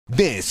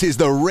This is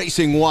the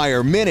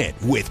RacingWire Minute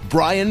with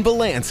Brian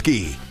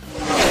Belansky.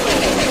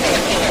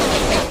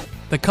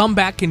 The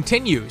comeback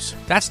continues.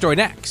 That story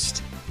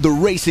next. The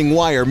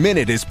RacingWire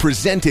Minute is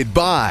presented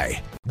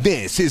by.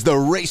 This is the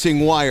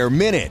RacingWire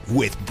Minute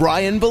with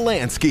Brian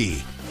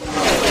Belansky.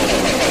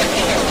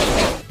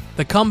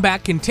 The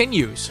comeback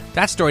continues.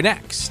 That story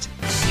next.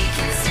 She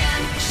can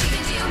stand, she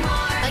can do more.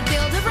 Like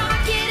build a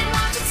rocket and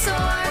watch it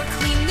soar.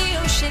 Clean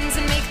the oceans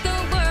and make the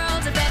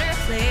world a better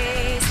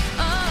place.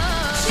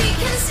 Oh,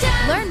 she can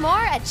stand. Learn more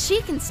at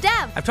She Can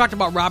STEM. I've talked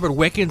about Robert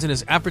Wickens and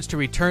his efforts to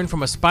return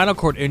from a spinal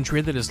cord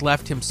injury that has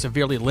left him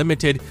severely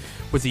limited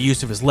with the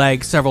use of his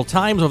legs several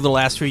times over the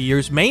last few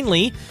years,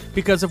 mainly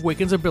because of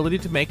Wickens' ability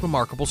to make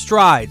remarkable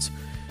strides.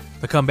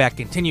 The comeback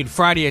continued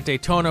Friday at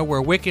Daytona,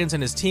 where Wickens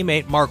and his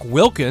teammate Mark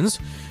Wilkins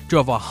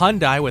drove a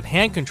Hyundai with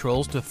hand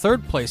controls to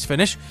third-place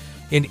finish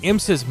in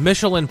IMSA's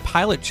Michelin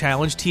Pilot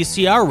Challenge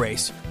TCR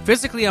race.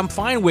 "Physically, I'm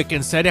fine,"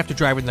 Wickens said after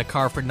driving the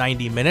car for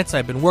 90 minutes.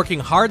 "I've been working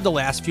hard the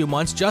last few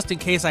months just in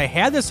case I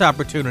had this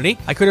opportunity.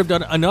 I could have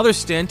done another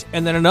stint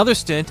and then another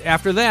stint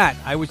after that.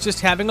 I was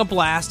just having a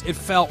blast. It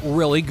felt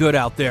really good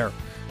out there."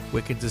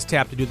 Wickens is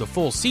tapped to do the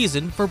full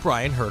season for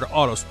Brian Hurd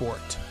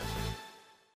Autosport.